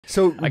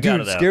So, I got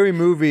dude, it out. Scary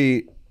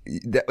Movie.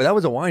 That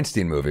was a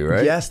Weinstein movie,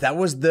 right? Yes, that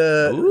was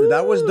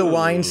the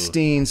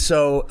Weinstein.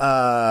 So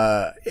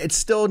it's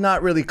still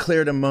not really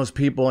clear to most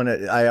people,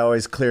 and I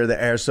always clear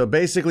the air. So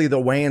basically, the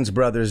Wayans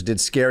brothers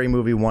did Scary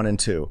Movie 1 and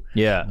 2.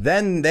 Yeah.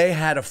 Then they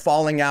had a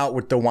falling out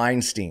with the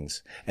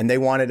Weinsteins, and they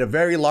wanted a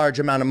very large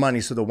amount of money.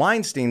 So the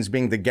Weinsteins,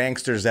 being the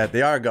gangsters that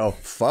they are, go,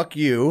 fuck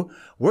you.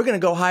 We're going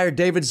to go hire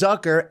David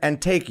Zucker and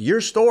take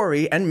your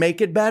story and make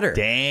it better.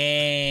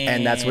 Damn.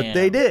 And that's what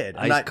they did.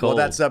 Well,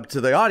 that's up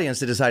to the audience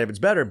to decide if it's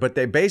better. But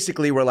they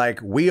basically were like,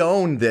 we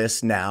own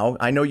this now.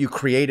 I know you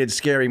created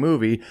Scary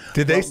Movie.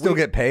 Did they still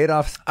get paid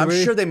off? I'm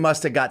sure they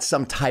must have got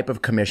some type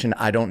of commission.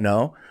 I don't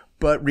know.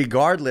 But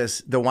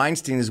regardless, the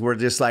Weinsteins were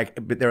just like,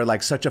 they were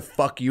like such a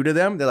fuck you to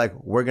them. They're like,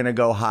 we're going to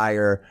go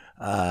hire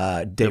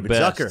David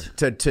Zucker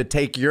to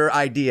take your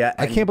idea.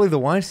 I can't believe the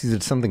Weinsteins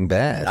did something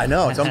bad. I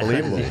know. It's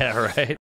unbelievable. Yeah, right.